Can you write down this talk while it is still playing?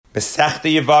Besechta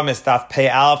Yavamis, Daf Pei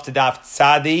Aleph to Daf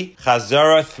Tzadi,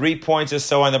 Chazara, 3 points or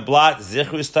so on the blot,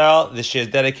 Zichru style. This year is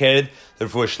dedicated to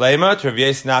Refuah Shlema, to Rav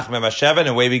Yossi Nachman Masheva, and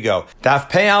away we go. Daf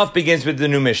Pei Aleph begins with the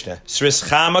new Mishnah. Sris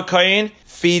Chama Kohen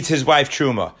feeds his wife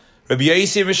Truma. Rabbi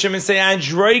Yossi and Shimon say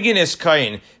androgynous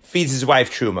Kohen feeds his wife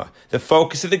Truma. The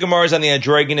focus of the Gemara is on the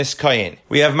androgynous Kohen.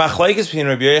 We have machlokes between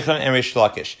Rabbi Yochanan and Rish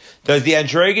Lakish. Does the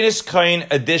androgynous Kohen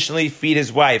additionally feed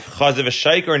his wife chazav a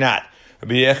shaykh or not?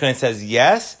 Rabbi Yochanan says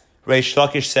yes. Rish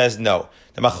Lakish says no.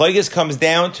 The machlokes comes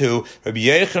down to Rabbi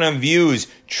Yochanan views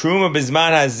Truma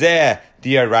Bizman Hazeh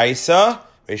Diaraisa.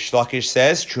 Rish Lakish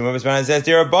says Truma Bizman Hazeh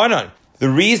Diarabanan. The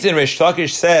reason Rish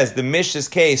Lakish says the Mishnah's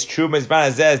case Truma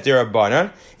Bizman Hazeh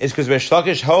Diarabanan is because Rish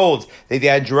Lakish holds that the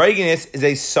androgynous is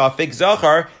a suffix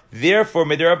zachar. Therefore,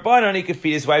 midirabanan, he could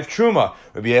feed his wife Truma.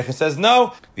 Rabbi Yochanan says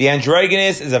no. The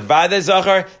androgynous is a vada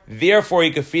zachar. Therefore,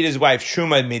 he could feed his wife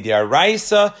Truma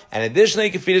midiraisa, and additionally,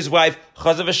 he could feed his wife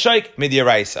chazav shaykh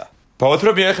midiraisa. Both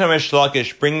Rabbi Yochanan and Rish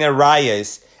Lakish bring their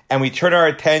rayas, and we turn our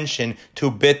attention to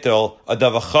bittul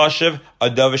adav chashav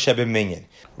adav shebeminyan.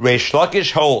 Rish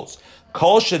Lakish holds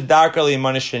kol shedarka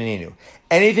li'manashaninu.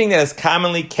 Anything that is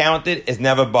commonly counted is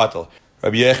never batal.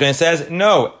 Rabbi Yochanan says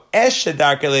no.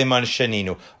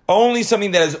 Only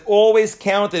something that is always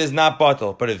counted is not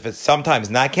batal, but if it's sometimes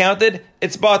not counted,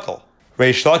 it's batal.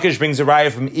 Reish Lakish brings a raya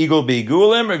from Igul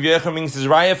Beigulim. Rabbi Yochanan brings his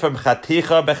raya from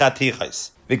Chaticha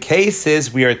Bechatichas. The case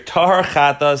is we are Tahar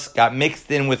Chatas got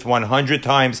mixed in with 100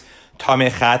 times Tameh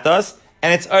Chatas,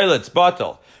 and it's oil, it's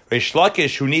batal. Reish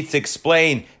Lakish, who needs to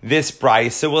explain this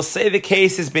brisa, will say the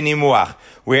case is benimuach,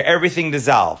 where everything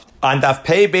dissolved. On Daf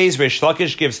Pei Beis, Reish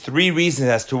Lakish gives 3 reasons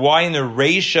as to why in the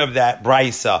reisha of that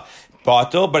brisa,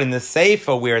 batal, but in the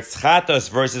seifa, where it's chatos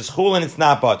versus chulin, it's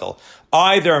not batal.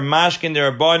 Either mashkin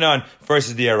derabanan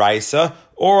versus the araisa,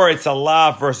 or it's a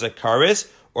lav versus a karis,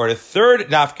 or the third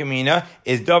nafkamina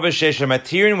is davar shesha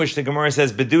matirin, which the Gemara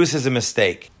says bedus is a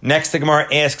mistake. Next, the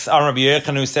Gemara asks on Rabbi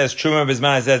Yochanan, who says truma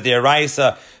bizman says the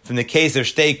araisa from the case of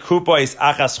shtei kupos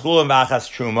achas chulam v'achas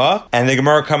truma, and the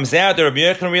Gemara comes out that Rabbi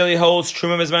Yochanan really holds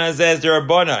truma bizman says the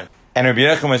rabbanon, and Rabbi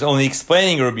Yochanan was only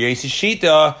explaining Rabbi Yossi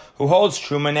Shita, who holds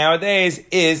truma nowadays,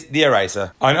 is the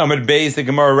araisa. On Amud Beis, the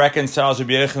Gemara reconciles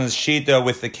Rabbi Yochanan's Shita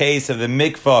with the case of the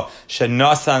mikvah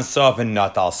shenasan sof and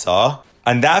natal sa.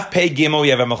 On Daf Pei Gimel, we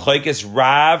have a machlokes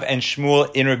Rav and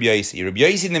Shmuel in Rabbi Yossi. Rabbi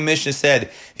Yossi in the Mishnah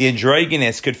said the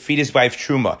androgynous could feed his wife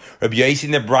Truma. Rabbi Yossi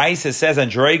in the Brisa says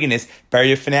androgynous bar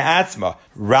yifnei atzma.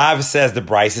 Rav says the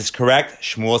Brisa is correct.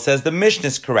 Shmuel says the Mishnah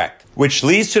is correct. Which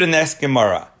leads to the next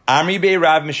Gemara. Amri Bei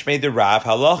Rav Mishmei the Rav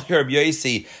Halach Rabbi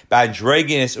Yossi by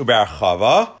androgynous ubar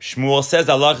chava. Shmuel says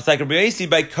halach is like Rabbi Yossi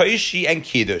by koishi and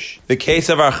kiddush. The case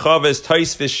of Archava is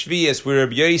Tosfos Shvius, where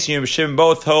Rabbi Yossi and Rabbi Shimon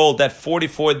both hold that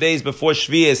 44 days before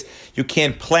Shvius you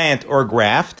can't plant or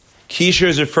graft. Kisha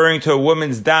is referring to a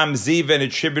woman's dam ziva and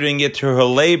attributing it to her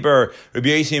labor. Rabbi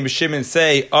Yossi and Rabbi Shimon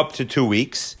say up to 2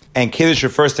 weeks. And Kiddush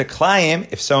refers to Klayim.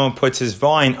 If someone puts his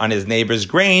vine on his neighbor's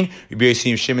grain, Rabbi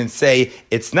Yossi and Shimon say,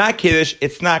 it's not Kiddush,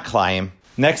 it's not Klayim.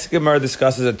 Next, Gemara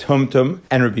discusses a tumtum,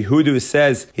 and Rabbi Hudu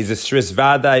says he's a Sris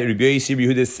Vadai. Rabbi Yossi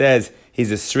Rabbi Hudu says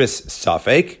he's a Sris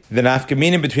Safek. The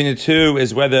nafkamina between the two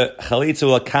is whether Chalitza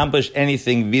will accomplish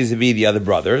anything vis-a-vis the other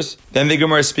brothers. Then the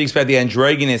Gemara speaks about the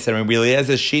androgynous, and Rabbi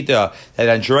Eliezer Shita, that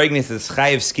androgynous is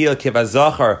Chayiv Skil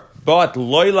Kivazachar, but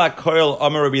loyla koil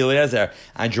amar Rabbi Eliezer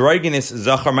androgynous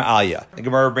zachar ma'alya. The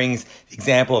Gemara brings the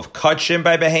example of kachim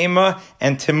by behema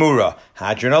and timura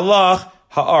hadron alach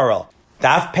ha'aral.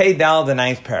 Daf Pei Dal the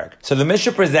 9th parak. So the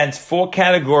Mishnah presents 4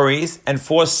 categories and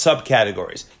 4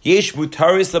 subcategories. Yesh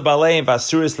mutaris lebaleim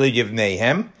vasuris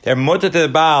legivneihem. They're mutar to the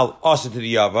baal, also to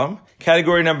the yavam.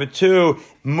 Category number 2,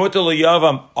 mutar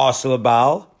leyavam, also the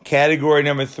baal. Category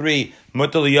number 3,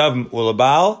 mutar liyavam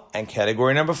ulabal, and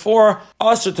category number 4,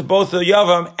 also to both the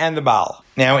yavam and the baal.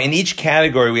 Now, in each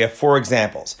category, we have 4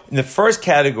 examples. In the first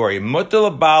category,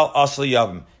 mutar labal also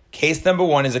yavam. Case number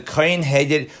 1 is a kohen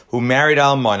hedid who married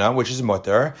almana, which is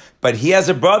mutar, but he has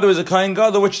a brother who is a kohen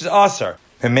gadol, which is asar.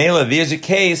 Pamela, there's a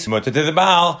case, mutar to the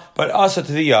baal, but also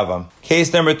to the yavam.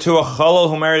 Case number 2, a chalal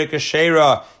who married a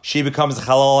kashera, she becomes a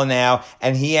halal now,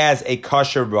 and he has a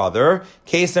kosher brother.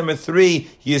 Case number 3,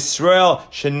 Yisrael,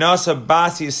 Shenasa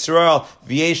Bas Yisrael,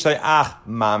 V'yesh Ach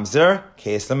Mamzer.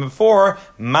 Case number 4,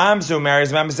 Mamzer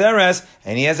marries Mamzeres,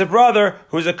 and he has a brother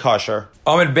who's a kosher.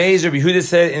 Amud Beis, Rabbi Yehuda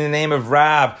said in the name of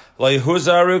Rav, Lo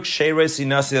Yehuzaruk Sheres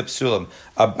Yinasi Psulim.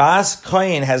 A Bas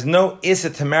Kohen has no issa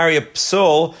to marry a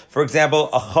psul, for example,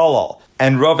 a chalal.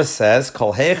 And Rava says,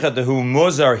 Kol hecha dehu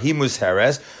muzar hi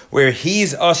musheres, where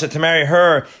he's usher to marry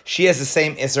her, she has the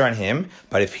same isser on him,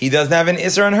 but if he doesn't have an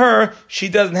isser on her, she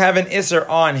doesn't have an isser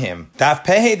on him. Daf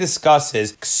Pehe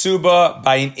discusses ksuba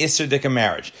by an isser dika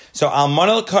marriage. So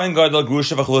almana l'kohen gadol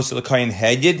grusha v'chlusa l'kohen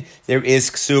hegyid, there is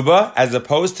ksuba, as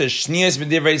opposed to shnias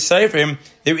b'divrei seifrim,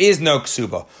 there is no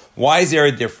ksuba. Why is there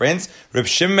a difference? Reb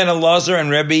Shimon ben Elazar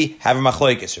and Rebbe have a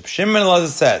machlokes. Reb Shimon ben Elazar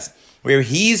says, where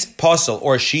he's puzzle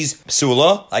or she's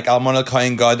psula, like Almana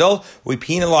Kohen Gadol, we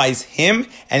penalize him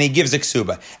and he gives a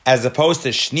ksuba. As opposed to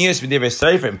Shnius v'divrei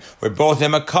seifrim, where both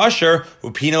them are kosher,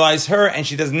 we penalize her and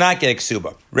she does not get a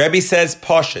ksuba. Rebbe says,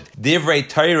 Poshet, divrei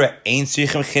Torah ain't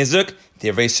tzrichim chizuk,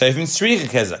 divrei seifrim tzrichim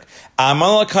chizuk.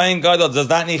 Almana Kohen Gadol does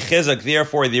not need chizuk,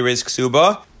 therefore there is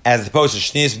ksuba. As opposed to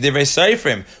Shnius v'divrei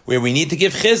seifrim, where we need to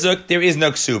give chizuk, there is no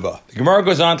ksuba. The Gemara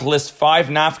goes on to list 5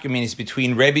 nafkaminis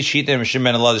between Rebbe Shita and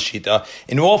Shimon ben Elazar Shita.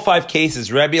 In all 5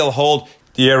 cases, Rebbe will hold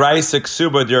the Eraisa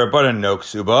ksuba, the Rabbanan no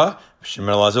ksuba. Shimon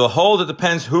ben Elazar will hold it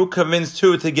depends who convinced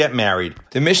who to get married.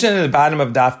 The Mishnah at the bottom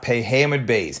of Daf Pei Hamid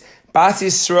Beis. Bas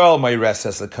Yisrael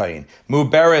Moiresas L'Kayin,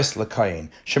 Muberes L'Kayin,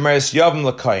 Shemeres Yavim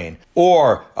L'Kayin,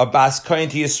 or a Bas Kayin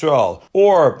to Yisrael,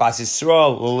 or Bas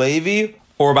Yisrael L'Levi,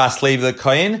 or Bas Levi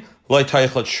L'Kayin, Loi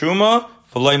Teichot Shuma,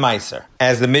 V'loi Meiser.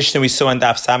 As the Mishnah we saw in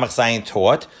Daf Samach Zayin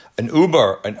taught, an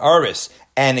Uber, an Aris,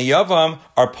 and a Yavam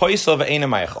are Poisel V'Eina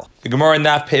Meichel. The Gemara in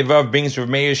Daf Pevav brings Rav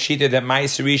Meir Shita that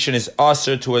Meiser Rishon is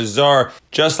Aser to a Zar,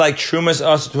 just like Truma is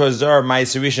Aser to a Zar,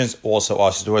 Meiser Rishon is also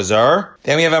Aser to a Zar.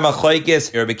 Then we have a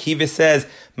Machlokes. Rabbi Kiva says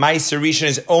Meiser Rishon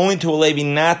is only to a Levi,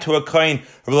 not to a Kohen.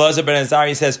 Rabbi Elazar ben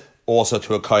Azari says also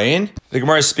to a Kohen. The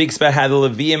Gemara speaks about how the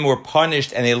Leviim were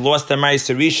punished and they lost their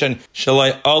Meiser Rishon,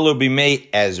 Shalai Alu B'mei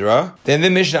Ezra. Then the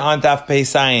Mishnah on Daf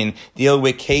Peisayin deal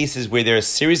with cases where there are a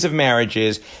series of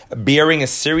marriages, bearing a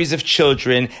series of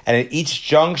children, and at each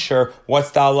juncture,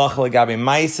 what's the halacha legabe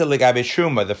Meiser, legabe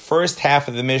Truma? The first half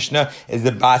of the Mishnah is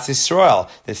the Bas Yisrael.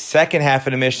 The second half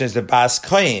of the Mishnah is the Bas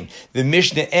Kohen. The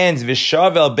Mishnah ends,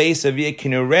 V'shavel Beis Avia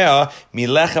Kinurea,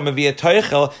 Milechem Avia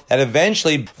Toichel, that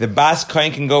eventually the Bas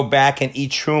Kohen can go back and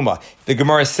eat Truma. The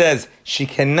Gemara says she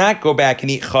cannot go back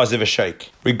and eat chazav v'shaik.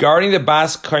 Regarding the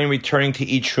Bas Kohen returning to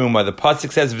eat Truma, the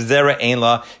pasuk says v'zera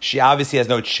einla. She obviously has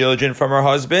no children from her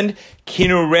husband.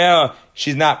 Kinu rea,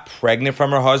 she's not pregnant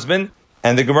from her husband.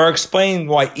 And the Gemara explained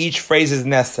why each phrase is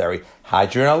necessary.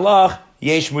 Hadrin Allah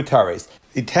yesh mutares.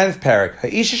 The 10th parak.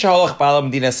 Ha'isha shalach bala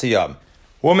medina siyam.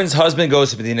 Woman's husband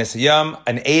goes to Medina Siyam.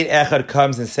 An Eid Echad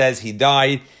comes and says he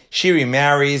died. She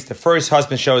remarries. The first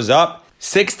husband shows up.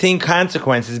 16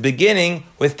 consequences, beginning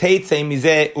with Teitzei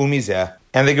Mizeh Umizeh.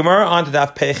 And the Gemara on to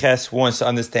Daf Peches wants to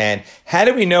understand, how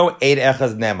do we know Eid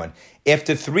Echad's Neman?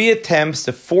 After 3 attempts,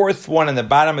 the 4th one on the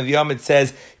bottom of the Yom, it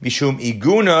says, Bishum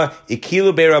Iguna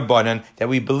Ikilu Be'Rabbanan, that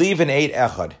we believe in Eid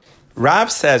Echad.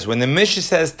 Rav says, when the Mishnah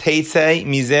says Teitzei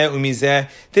Mizeh Umizeh,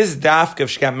 this is dafka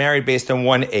if she got married based on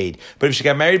 1 Eid. But if she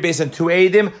got married based on 2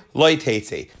 Eidim, Loi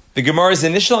Teitzei. The Gemara's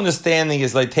initial understanding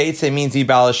is Leiteitze means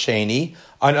Ibal Sheni.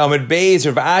 On Amud Beis,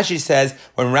 Rav Ashi says,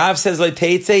 when Rav says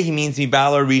Leiteitze, he means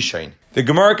Ibal Rishon. The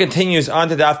Gemara continues on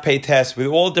to Daf Peites with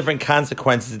all different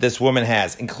consequences this woman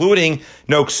has, including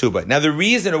no ksuba. Now, the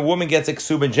reason a woman gets a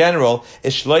ksuba in general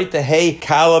is shloit tehei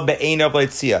kala be'einav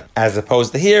leitzia, as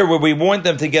opposed to here where we want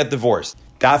them to get divorced.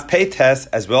 Daf Peites,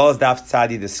 as well as Daf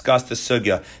Tzadi, discuss the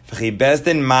sugya. V'chi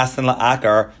bezdin masan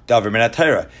la'akar davar min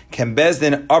ha'Torah. Can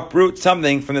bezdin uproot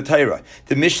something from the Torah?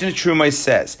 The Mishnah Truma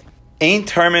says, Ein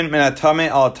termin min ha'tamei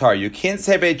al tar. You can't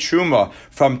say be truma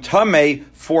from tamei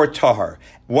for tahar.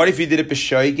 What if you did it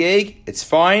b'shoigeg? It's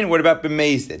fine. What about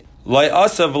b'mezdid? Lai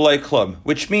asav lai klum,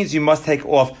 which means you must take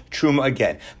off truma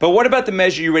again. But what about the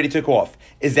measure you already took off?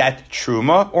 Is that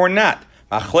truma or not?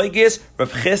 Machlokes,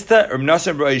 Rav Chisda, Rav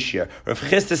Nasser B'Oishia. Rav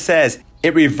Chisda says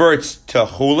it reverts to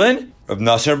chulin. Rav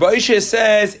Nasser B'Oishia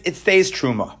says it stays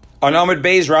truma. On Amud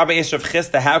Beis, Rabbi asked Rav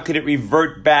Chisda, how could it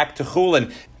revert back to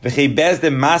chulin? V'chi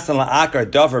bezdin masan la'akar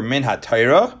davar min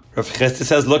ha'Torah. Rav Chisda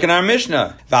says, look in our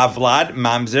Mishnah. V'avlad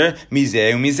mamzer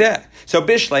mizeh umizeh. So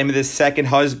Bishleim, the second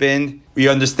husband, we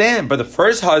understand. But the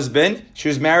first husband, she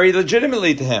was married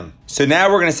legitimately to him. So now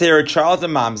we're going to say her child's a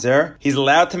mamzer. He's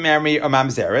allowed to marry a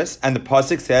mamzeres. And the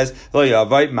pasuk says, Lo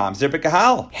yavai mamzer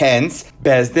b'kahal. Hence,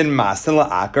 bezdin masan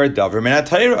la'akar davar min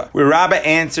ha'Torah. Where Rabbi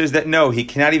answers that no, he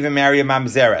cannot even marry a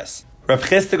mamzeres. Rav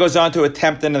Chisda goes on to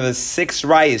attempt another 6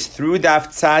 rayas through Daf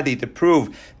Tzadi to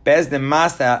prove bezdin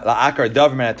masan la'akar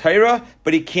davar min ha'Torah,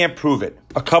 but he can't prove it.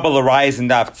 A couple of rayas in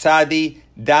Daf Tzadi.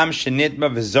 Dam shenitma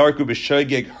v'zarku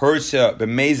b'shoigeg hertza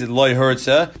b'mezid loy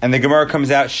hertza. And the Gemara comes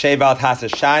out sheval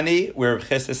hasashani, where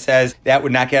Chisda says that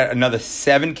would knock out another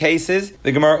 7 cases.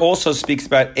 The Gemara also speaks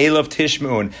about Elov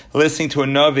Tishmun, listening to a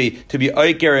Navi to be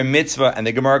Oiker and Mitzvah, and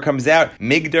the Gemara comes out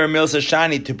Migdar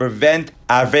Milsashani, to prevent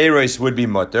Averos would be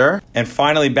mutter. And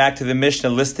finally, back to the Mishnah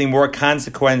listing more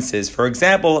consequences. For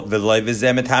example, V'loi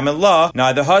v'zeh metamin law,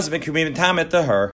 neither husband can be metamin to her.